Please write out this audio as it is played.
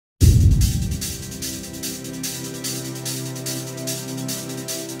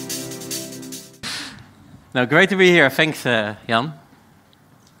No, great to be here. Thanks, Jan.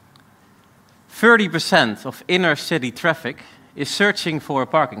 30% of inner city traffic is searching for a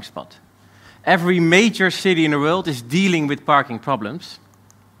parking spot. Every major city in the world is dealing with parking problems.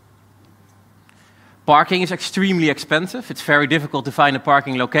 Parking is extremely expensive. It's very difficult to find a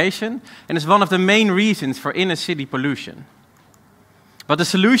parking location, and it's one of the main reasons for inner city pollution. But the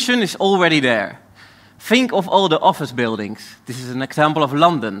solution is already there. Think of all the office buildings. This is an example of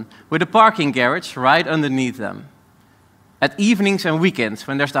London, with a parking garage right underneath them. At evenings and weekends,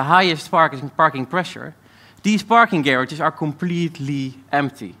 when there's the highest parking pressure, these parking garages are completely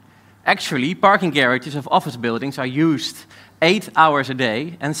empty. Actually, parking garages of office buildings are used 8 hours a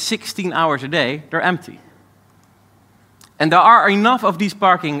day, and 16 hours a day, they're empty. And there are enough of these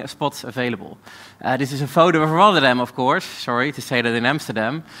parking spots available. This is a photo of Rotterdam, of course. Sorry to say that in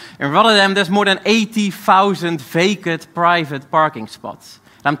Amsterdam. In Rotterdam, there's more than 80,000 vacant private parking spots.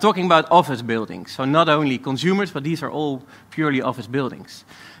 And I'm talking about office buildings, so not only consumers, but these are all purely office buildings.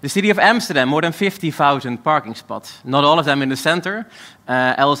 The city of Amsterdam, more than 50,000 parking spots. Not all of them in the center,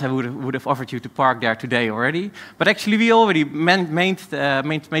 else I would have offered you to park there today already. But actually, we already made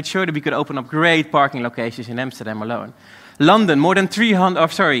sure that we could open up great parking locations in Amsterdam alone. London, more than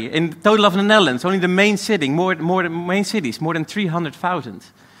 300, in total of the Netherlands, only the main cities, more than 300,000.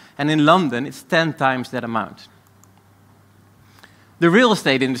 And in London, it's 10 times that amount. The real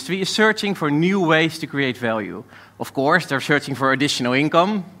estate industry is searching for new ways to create value. Of course, they're searching for additional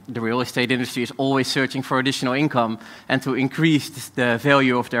income. The real estate industry is always searching for additional income and to increase the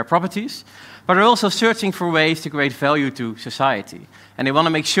value of their properties. But they're also searching for ways to create value to society. And they want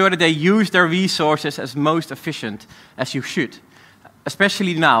to make sure that they use their resources as most efficient as you should.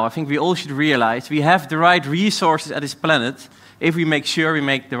 Especially now, I think we all should realize we have the right resources at this planet if we make sure we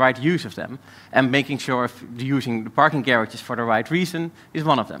make the right use of them. And making sure if using the parking garages for the right reason is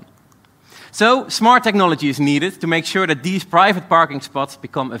one of them. So, smart technology is needed to make sure that these private parking spots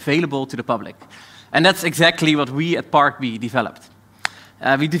become available to the public. And that's exactly what we at ParkBee developed.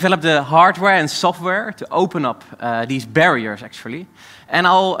 We developed the hardware and software to open up these barriers, actually. And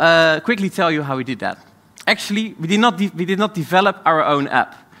I'll quickly tell you how we did that. Actually, we did not develop our own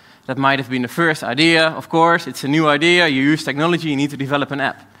app. That might have been the first idea, of course. It's a new idea. You use technology, you need to develop an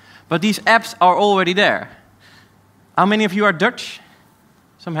app. But these apps are already there. How many of you are Dutch?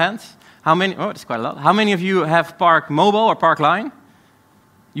 Some hands? How many? Oh, that's quite a lot. How many of you have Park Mobile or Park Line?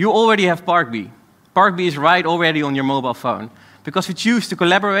 You already have ParkBee. ParkBee is right already on your mobile phone. Because we choose to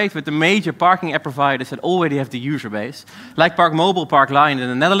collaborate with the major parking app providers that already have the user base, like Park Mobile, Park Line in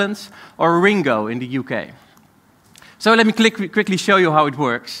the Netherlands, or Ringo in the UK. So let me quickly show you how it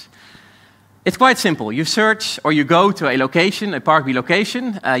works. It's quite simple. You search or you go to a location, a ParkBee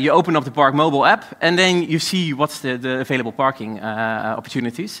location, you open up the Park Mobile app, and then you see what's the available parking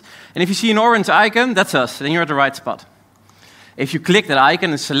opportunities. And if you see an orange icon, that's us, then you're at the right spot. If you click that icon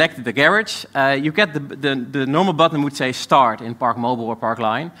and select the garage, you get the normal button would say start in Park Mobile or Park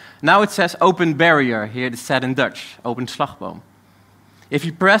Line. Now it says open barrier, here it's said in Dutch, open slagboom. If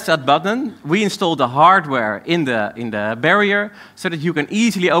you press that button, we install the hardware in the barrier so that you can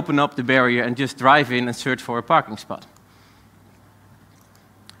easily open up the barrier and just drive in and search for a parking spot.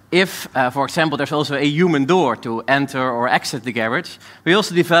 If, for example, there's also a human door to enter or exit the garage, we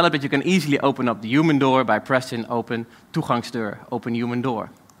also developed that you can easily open up the human door by pressing open toegangsdeur, open human door.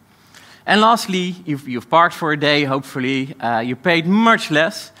 And lastly, you've parked for a day, hopefully, you paid much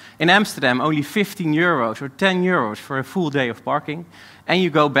less. In Amsterdam, only 15 euros or 10 euros for a full day of parking. And you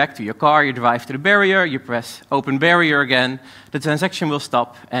go back to your car, you drive to the barrier, you press open barrier again, the transaction will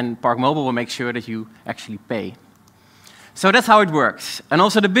stop, and Park Mobile will make sure that you actually pay. So that's how it works. And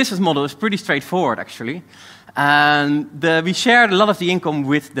also the business model is pretty straightforward, actually. And we shared a lot of the income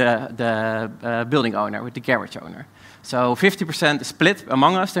with the building owner, with the garage owner. So 50% is split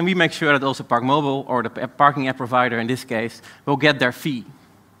among us, and we make sure that also Park Mobile, or the parking app provider in this case, will get their fee.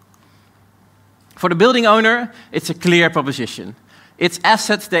 For the building owner, it's a clear proposition. It's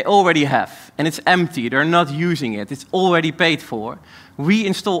assets they already have, and it's empty. They're not using it. It's already paid for. We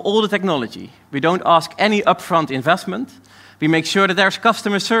install all the technology. We don't ask any upfront investment. We make sure that there's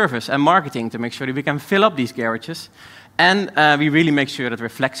customer service and marketing to make sure that we can fill up these garages. And we really make sure that we're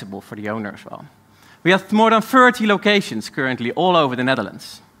flexible for the owner as well. We have more than 30 locations currently all over the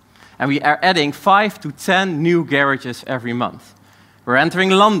Netherlands. And we are adding 5 to 10 new garages every month. We're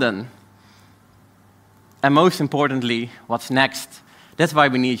entering London. And most importantly, what's next? That's why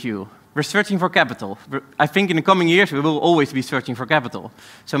we need you. We're searching for capital. I think in the coming years, we will always be searching for capital.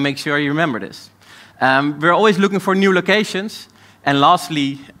 So make sure you remember this. We're always looking for new locations. And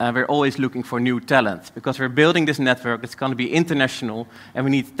lastly, we're always looking for new talent, because we're building this network that's going to be international, and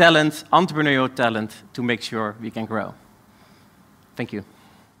we need talent, entrepreneurial talent, to make sure we can grow. Thank you.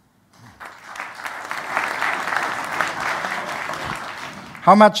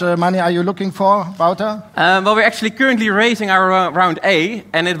 How much money are you looking for, Wouter? Well, we're actually currently raising our round A,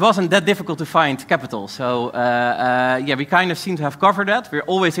 and it wasn't that difficult to find capital. So, yeah, we kind of seem to have covered that. We're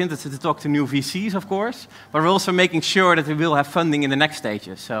always interested to talk to new VCs, of course, but we're also making sure that we will have funding in the next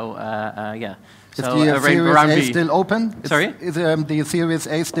stages. So, yeah. Is the Series A still open? Sorry? Is the Series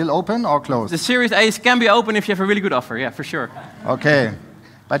A still open or closed? The Series A can be open if you have a really good offer, yeah, for sure. Okay.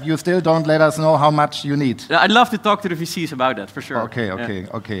 But you still don't let us know how much you need. I'd love to talk to the VCs about that, for sure. Okay.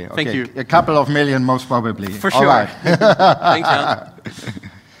 Thank you. A couple of million, most probably. For sure. All right. Thanks, Jan.